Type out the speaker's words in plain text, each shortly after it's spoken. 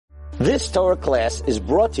This Torah class is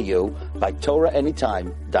brought to you by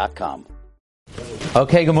TorahAnytime.com.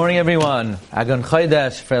 Okay, good morning everyone. Agun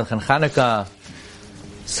Chodesh, Freilichen Chanukah.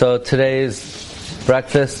 So today's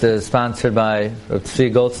breakfast is sponsored by Rav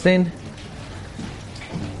Tzvi Goldstein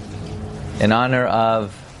in honor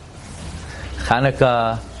of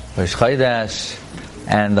Chanukah, Rosh Chodesh,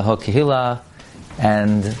 and the whole Kehillah.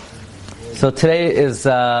 And so today is,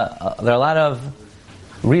 there are a lot of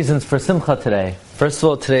reasons for Simcha today. First of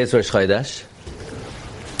all, today is Rosh Chodesh.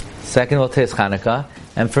 Second of all, today is Chanukah.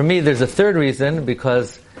 And for me, there's a third reason,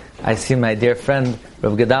 because I see my dear friend,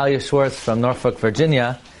 Rav Gedalia Schwartz from Norfolk,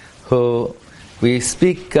 Virginia, who we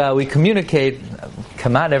communicate,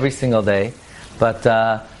 come out every single day. But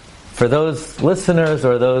for those listeners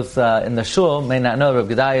or those in the shul may not know, Rav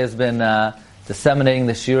Gedalia has been disseminating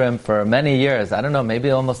the shiurim for many years. I don't know,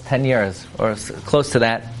 maybe almost 10 years or close to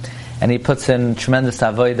that. And he puts in tremendous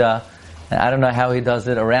avodah. And I don't know how he does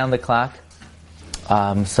it around the clock.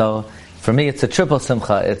 So for me, it's a triple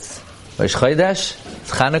simcha. It's Rosh Chodesh,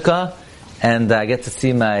 it's Chanukah, and I get to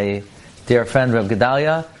see my dear friend Rav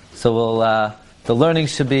Gedalia. So the learning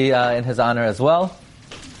should be in his honor as well.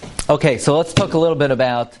 Okay, so let's talk a little bit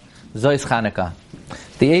about Zois Chanukah,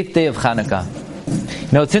 the 8th day of Chanukah.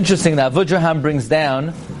 You know, it's interesting that Avudraham brings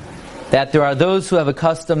down that there are those who have a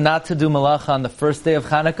custom not to do malacha on the first day of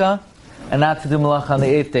Chanukah and not to do malacha on the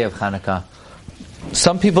 8th day of Chanukah.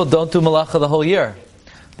 Some people don't do malacha the whole year,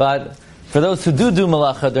 but for those who do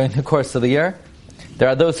malacha during the course of the year, there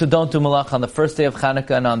are those who don't do malacha on the first day of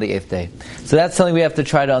Chanukah and on the 8th day. So that's something we have to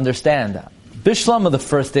try to understand. Bishlam of the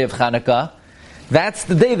first day of Chanukah, that's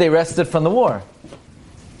the day they rested from the war.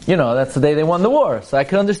 You know, that's the day they won the war. So I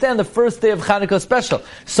can understand the first day of Chanukah special.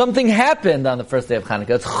 Something happened on the first day of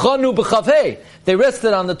Chanukah. It's Chanu b'Chavhei. They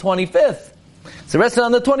rested on the 25th. So rested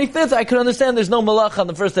on the 25th, I can understand there's no malacha on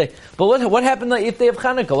the first day. But what happened on the 8th day of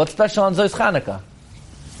Chanukah? What's special on Zois Chanukah?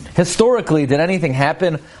 Historically, did anything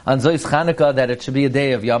happen on Zois Chanukah that it should be a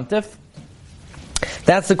day of Yom Tif?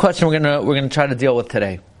 That's the question we're gonna try to deal with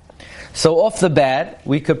today. So off the bat,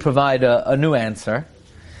 we could provide a new answer.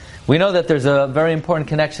 We know that there's a very important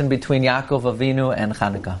connection between Yaakov Avinu and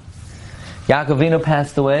Chanukah. Yaakov Avinu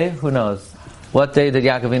passed away. Who knows? What day did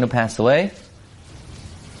Yaakov Avinu pass away?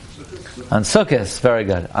 On Sukkot. Very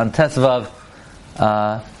good. On Tesvav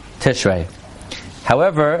Tishrei.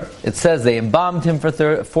 However, it says they embalmed him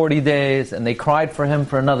for 40 days and they cried for him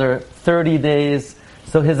for another 30 days.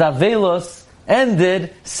 So his Avelos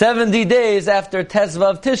ended 70 days after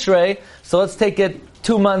Tesvav Tishrei. So let's take it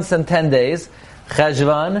 2 months and 10 days.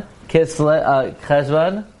 Cheshvan,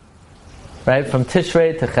 Cheshvan, right, from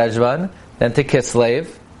Tishrei to Cheshvan, then to Kislev,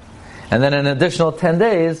 and then an additional 10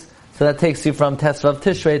 days, so that takes you from Tesvav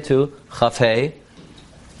Tishrei to Chafhei,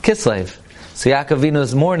 Kislev. So Yaakov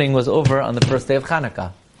Avinu's mourning was over on the first day of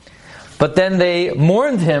Chanukah. But then they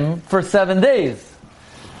mourned him for 7 days.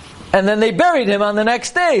 And then they buried him on the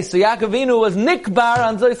next day. So Yaakov Avinu was nikbar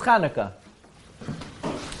on Zois Chanukah.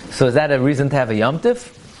 So is that a reason to have a Yom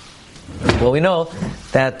Tif? Well, we know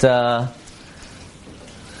that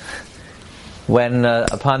when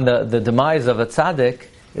upon the demise of a tzaddik,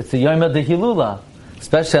 it's the Yom HaDehilula,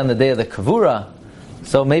 especially on the day of the Kavura.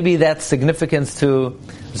 So maybe that's significance to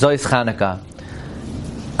Zois Chanukah.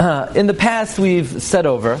 In the past, we've said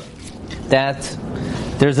over that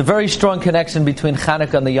there's a very strong connection between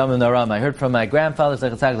Chanukah and the Yom Naram. I heard from my grandfather,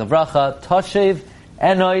 Zechariah Zavracha, Toshev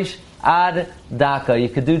Enosh Ad Daka. You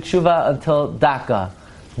could do tshuva until Daka.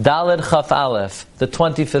 Daled Chaf Aleph, the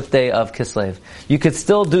 25th day of Kislev. You could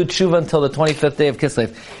still do tshuva until the 25th day of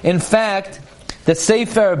Kislev. In fact, the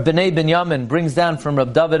Sefer B'nai Binyamin brings down from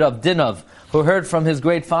Rab David of Dinov, who heard from his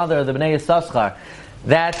great father, the B'nai Yissaschar,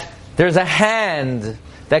 that there's a hand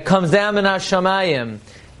that comes down in Hashamayim,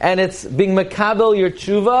 and it's being makabel your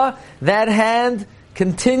tshuva. That hand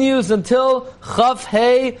continues until Chaf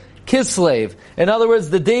Hei Kislev. In other words,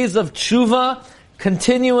 the days of tshuva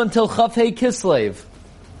continue until Chaf Hei Kislev.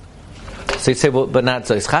 So you say, well, but not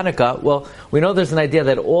Zois Chanukah. Well, we know there's an idea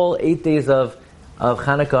that all 8 days of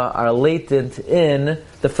Chanukah are latent in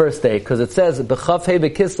the first day, because it says, B'chaf Hei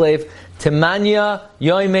B'Kislev, Timanya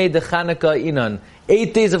Yoimei de Chanukah Inan.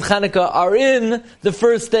 8 days of Chanukah are in the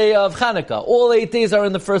first day of Chanukah. All 8 days are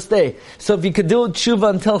in the first day. So if you could do tshuva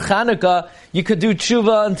until Chanukah, you could do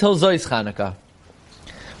tshuva until Zois Chanukah.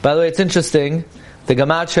 By the way, it's interesting, the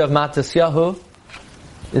Gematria of Matisyahu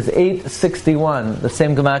is 861, the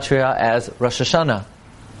same gematria as Rosh Hashanah.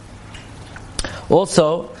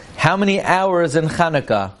 Also, how many hours in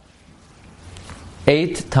Chanukah?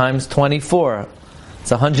 8 times 24.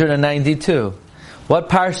 It's 192. What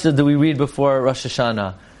parsha do we read before Rosh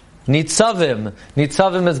Hashanah? Nitzavim.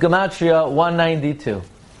 Nitzavim is gematria 192.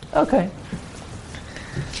 Okay.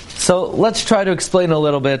 So let's try to explain a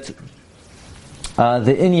little bit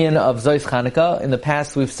the inyan of Zois Chanukah. In the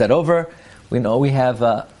past we've said over. We know we have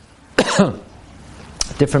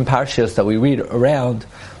different parshas that we read around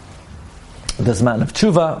the Zman of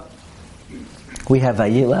Tshuva. We have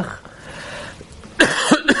Vayilech,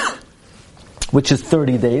 which is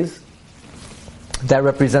 30 days. That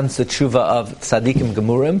represents the tshuva of tzaddikim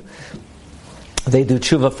gemurim. They do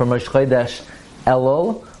tshuva from Rosh Chodesh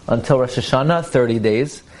Elul until Rosh Hashanah, 30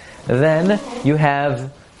 days. Then you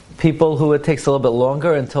have people who it takes a little bit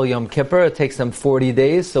longer until Yom Kippur. It takes them 40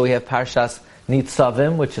 days. So we have Parshas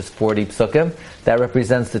Nitzavim, which is 40 psukim. That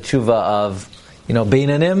represents the tshuva of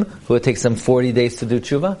Beinanim, who it takes them 40 days to do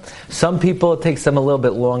tshuva. Some people it takes them a little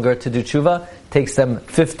bit longer to do tshuva. It takes them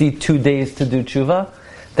 52 days to do tshuva.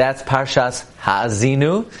 That's Parshas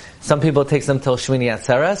Ha'azinu. Some people it takes them till Shmini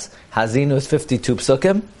Atzeres. Ha'azinu is 52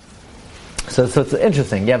 psukim. So it's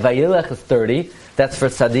interesting. You have Vayilech is 30. That's for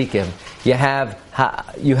tzaddikim. You have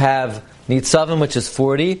Nitzavim, which is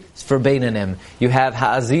 40. It's for Beinanim. You have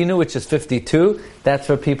Ha'azinu, which is 52. That's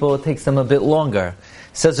for people it takes them a bit longer.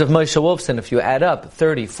 Says Rav Moshe Wolfson, if you add up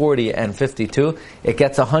 30, 40, and 52, it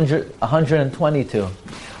gets 122.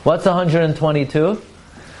 What's 122?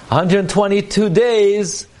 122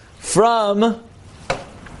 days from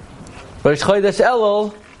Rosh Chodesh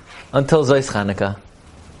Elul until Zois Chanukah.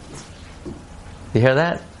 You hear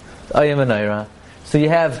that? Ayam Anaira. So you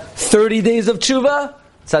have 30 days of tshuva,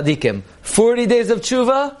 tzaddikim. 40 days of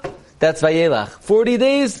tshuva, that's Vayelach. 40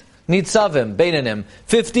 days, Nitzavim, Beinanim.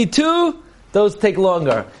 52, those take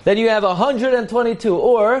longer. Then you have 122,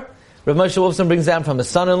 or Rav Moshe Wolfson brings down from his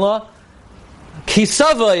son-in-law,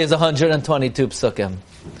 Kisava is 122 psukim.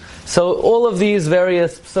 So all of these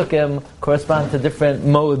various psukim correspond to different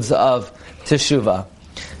modes of teshuvah.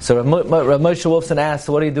 So Rav Moshe Wolfson asks,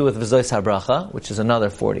 what do you do with V'zois HaBracha, which is another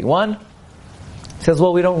 41? He says,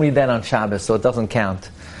 well, we don't read that on Shabbos, so it doesn't count.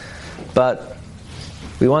 But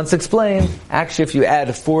we once explained, actually if you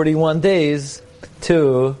add 41 days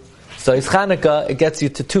to Zois Chanukah, it gets you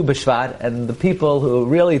to Tu B'Shvat, and the people who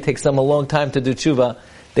really takes them a long time to do tshuva,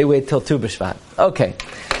 they wait till Tu B'Shvat. Okay.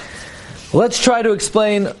 Let's try to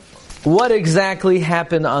explain what exactly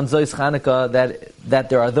happened on Zois Chanukah that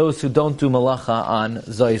there are those who don't do malacha on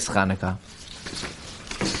Zois Chanukah.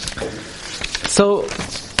 So,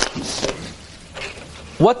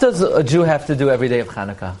 what does a Jew have to do every day of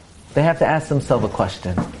Chanukah? They have to ask themselves a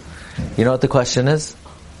question. You know what the question is?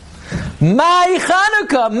 My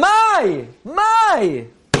Chanukah! My!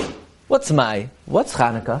 What's my? What's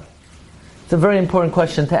Chanukah? It's a very important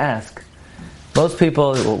question to ask. Most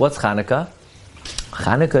people, what's Chanukah?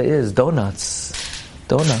 Chanukah is donuts.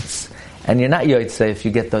 And you're not yotzei if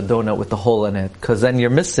you get the donut with the hole in it, because then you're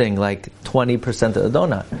missing like 20% of the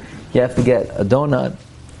donut. You have to get a donut,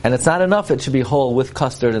 and it's not enough, it should be whole with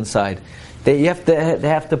custard inside. They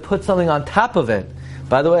have to put something on top of it.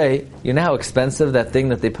 By the way, you know how expensive that thing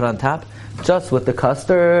that they put on top? Just with the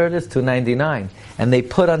custard is $2.99. And they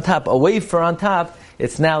put on top, a wafer on top,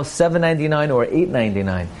 it's now $7.99 or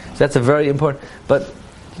 $8.99. So that's a very important, but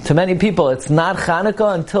to many people, it's not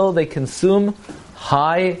Chanukah until they consume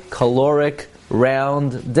high caloric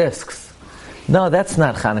round discs. No, that's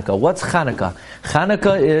not Chanukah. What's Chanukah?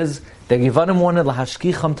 Chanukah is the Givanim wanted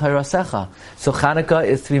lahashkicham Torah. So Chanukah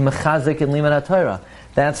is to be mechazik in limud Torah.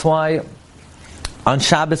 That's why on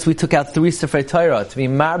Shabbos we took out 3 Sifrei Torah to be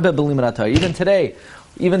marbe b'limud Torah. Even today,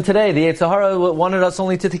 the Yetzer Hara wanted us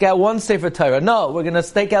only to take out 1 Sefer Torah. No, we're going to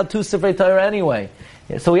take out 2 Sifrei Torah anyway.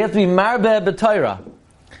 So we have to be marbe b'Torah.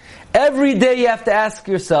 Every day you have to ask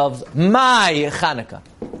yourselves, my Chanukah.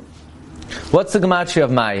 What's the gematria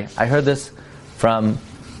of my? I heard this from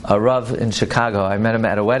a Rav in Chicago. I met him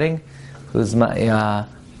at a wedding, who's my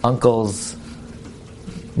uncle's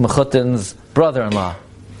Mechutin's brother-in-law.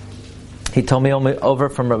 He told me over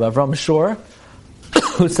from Rav Avram Shor,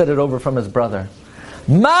 who said it over from his brother.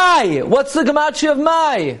 My! What's the gematria of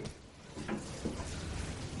my?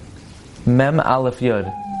 Mem Aleph Yud.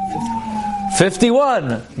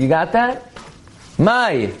 51. You got that?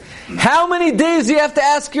 My. How many days do you have to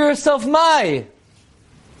ask yourself my?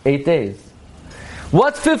 8 days.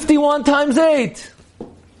 What's 51 times 8?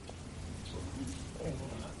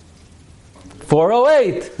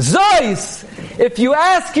 408. Zois! If you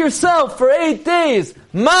ask yourself for 8 days,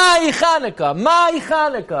 my Chanukah, my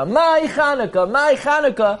Chanukah, my Chanukah, my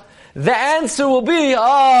Chanukah, the answer will be,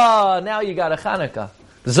 now you got a Chanukah.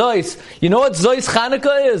 Zois. You know what Zois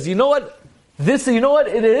Chanukah is? You know what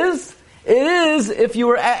it is? It is if you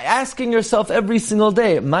were asking yourself every single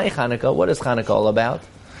day, my Chanukah, what is Chanukah all about?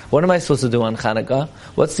 What am I supposed to do on Hanukkah?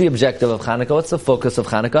 What's the objective of Hanukkah? What's the focus of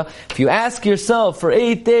Hanukkah? If you ask yourself for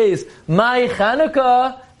 8 days, my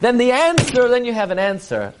Hanukkah, then you have an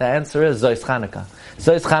answer. The answer is Zois Hanukkah.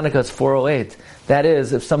 Zois Hanukkah is 408. That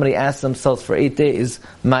is, if somebody asks themselves for 8 days,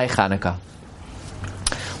 my Hanukkah.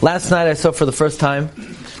 Last night I saw for the first time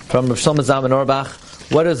from Rav Shlomo Zalman Auerbach,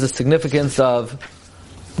 what is the significance of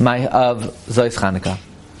Zois Hanukkah?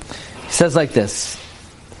 He says like this,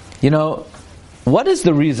 what is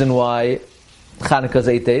the reason why Hanukkah is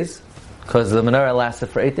 8 days? Because the menorah lasted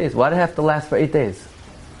for 8 days. Why did it have to last for 8 days?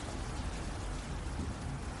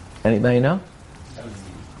 Anybody know? That's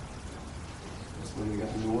when we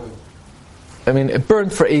got the new oil. It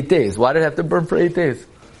burned for 8 days. Why did it have to burn for 8 days?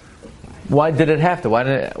 Why did it have to? Why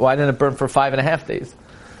didn't it burn for 5.5 days?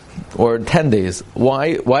 Or 10 days?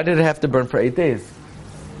 Why did it have to burn for 8 days?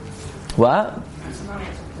 What?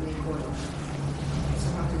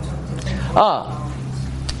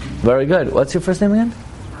 Very good. What's your first name again?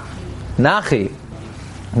 Nachi.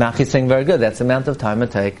 Nachi's saying very good. That's the amount of time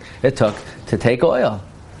it took to take oil.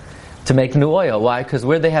 To make new oil. Why? Because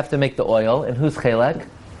where they have to make the oil? In whose chelek?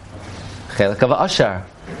 Chelek of Asher.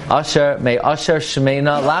 Asher, may Asher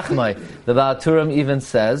Shmeina Lachmai. The Baal Turim even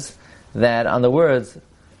says that on the words,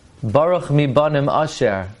 Baruch Mibanim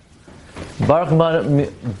Asher. Baruch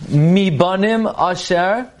Mibanim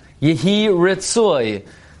Asher Yehi Ritzui.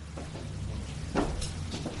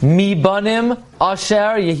 Mibanim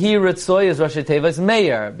Asher Yehi Ritzui is Rosh Teva's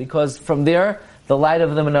Meir, because from there the light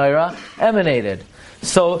of the menorah emanated.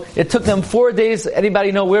 So it took them 4 days.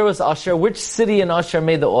 Anybody know where was Asher? Which city in Asher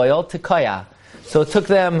made the oil? Tekaya. So it took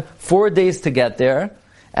them 4 days to get there,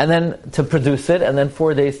 and then to produce it, and then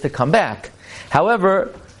 4 days to come back.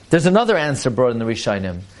 However, there's another answer brought in the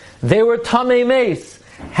Rishonim. They were Tamei Meis.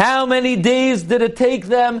 How many days did it take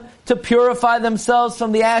them to purify themselves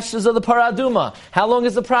from the ashes of the Paraduma? How long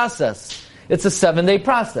is the process? It's a 7-day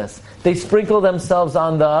process. They sprinkle themselves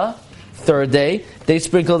on the 3rd day. They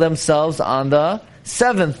sprinkle themselves on the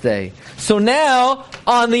 7th day. So now,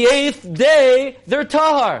 on the 8th day, they're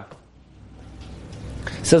tahar.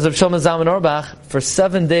 Says Rav Shlomo Zalman Auerbach, for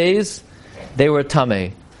 7 days, they were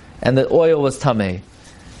tamei. And the oil was tamei.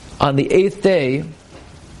 On the 8th day,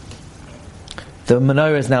 the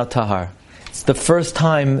menorah is now tahar. It's the first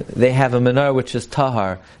time they have a menorah which is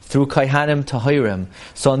tahar, through Kaihanim Tahirim.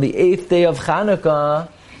 So on the 8th day of Chanukah,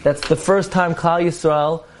 that's the first time Klal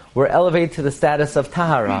Yisrael were elevated to the status of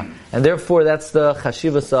tahara. And therefore that's the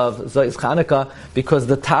chashivas of Zois Chanukah, because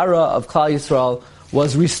the tahara of Klal Yisrael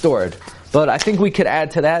was restored. But I think we could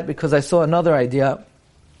add to that, because I saw another idea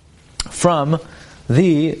from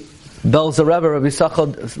the Belzer Rebbe, Rabbi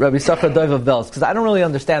Yisachar Dov of Belz, because I don't really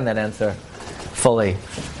understand that answer fully.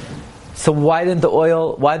 So why did the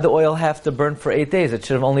oil have to burn for 8 days? It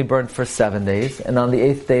should have only burned for 7 days, and on the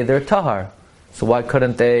 8th day they're tahar. So why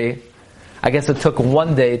couldn't they? I guess it took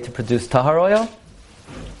 1 day to produce tahar oil.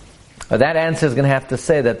 But that answer is going to have to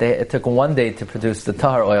say that it took 1 day to produce the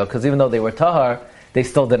tahar oil, because even though they were tahar, they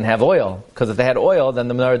still didn't have oil. Because if they had oil, then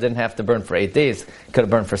the menorah didn't have to burn for 8 days. It could have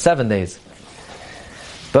burned for 7 days.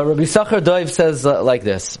 But Rabbi Yisachar Dov says like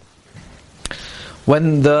this.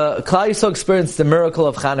 When the Klal Yisrael experienced the miracle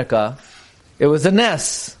of Chanukah, it was a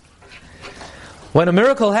nes. When a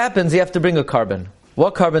miracle happens, you have to bring a carbon.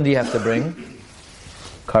 What carbon do you have to bring?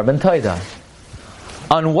 Carbon taida.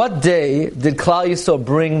 On what day did Klal Yisrael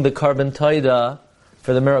bring the carbon taida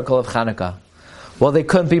for the miracle of Chanukah? Well, they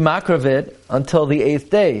couldn't be makravit until the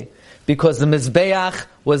 8th day, because the Mizbeach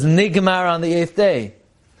was nigmar on the 8th day.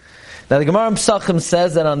 Now the Gemara in Pesachim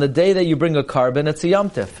says that on the day that you bring a carbon, it's a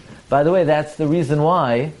Yom Tif. By the way, that's the reason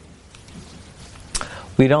why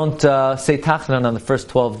we don't say Tachnan on the first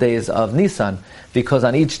 12 days of Nisan, because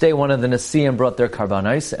on each day one of the Nesiim brought their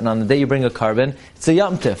karbanos, and on the day you bring a carbon, it's a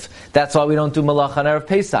Yom Tif. That's why we don't do Malach on Erev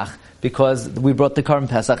Pesach, because we brought the carbon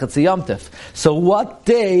Pesach, it's a Yom Tif. So what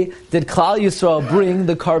day did Klal Yisrael bring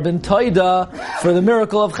the carbon Taida for the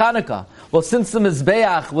miracle of Chanukah? Well, since the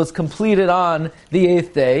Mizbeach was completed on the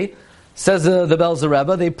 8th day, says the Belzer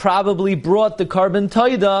Rebbe, they probably brought the carbon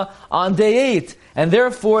Taida on day 8. And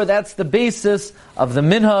therefore, that's the basis of the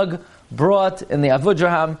minhag brought in the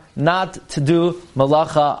Avudraham not to do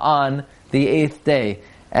malacha on the 8th day.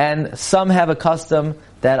 And some have a custom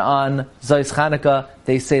that on Zois Chanukah,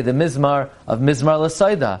 they say the Mizmar of Mizmar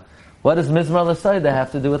L'Saida. What does Mizmar L'Saida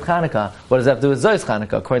have to do with Chanukah? What does that have to do with Zois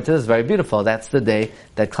Chanukah? According to this, very beautiful. That's the day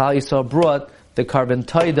that Klal Yisrael brought the carbon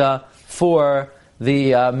Taida for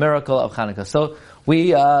the miracle of Chanukah. So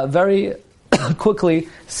we very quickly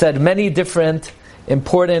said many different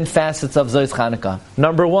important facets of Zois Chanukah.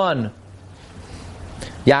 Number 1,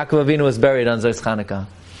 Yaakov Avinu was buried on Zois Chanukah.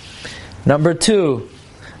 Number 2,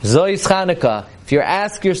 Zois Chanukah. If you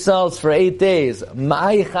ask yourselves for 8 days,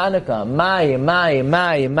 Mai Chanukah, Mai,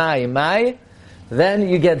 then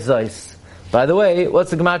you get Zois. By the way, what's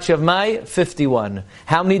the gematria of Mai? 51.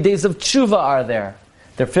 How many days of tshuva are there?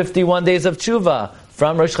 There are 51 days of tshuva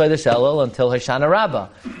from Rosh Chodesh Elul until Hoshana Rabbah.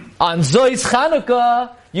 On Zois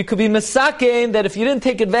Chanukah, you could be misakein that if you didn't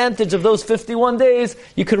take advantage of those 51 days,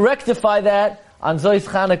 you could rectify that on Zois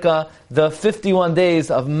Chanukah, the 51 days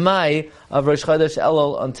of Mai of Rosh Chodesh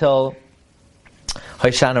Elul until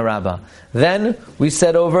Hoshana Rabbah. Then we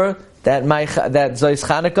said over that Zois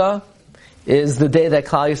Chanukah is the day that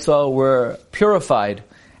Klal Yisrael were purified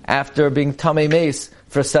after being Tamei Meis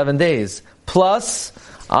for 7 days. Plus,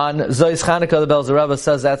 on Zois Chanukah, the Belzer Rebbe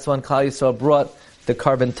says that's when Klal Yisrael brought the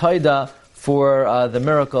carbon toida for the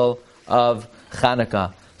miracle of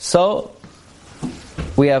Chanukah. So,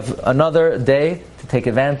 we have another day to take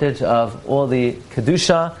advantage of all the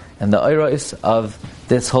Kedusha and the Oros of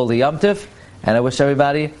this holy Yom Tif. And I wish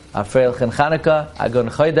everybody a Freilich Chanukah, Agon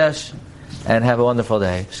Chodesh, and have a wonderful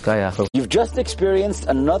day. Shkayach. You've just experienced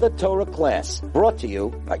another Torah class brought to you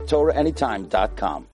by TorahAnytime.com.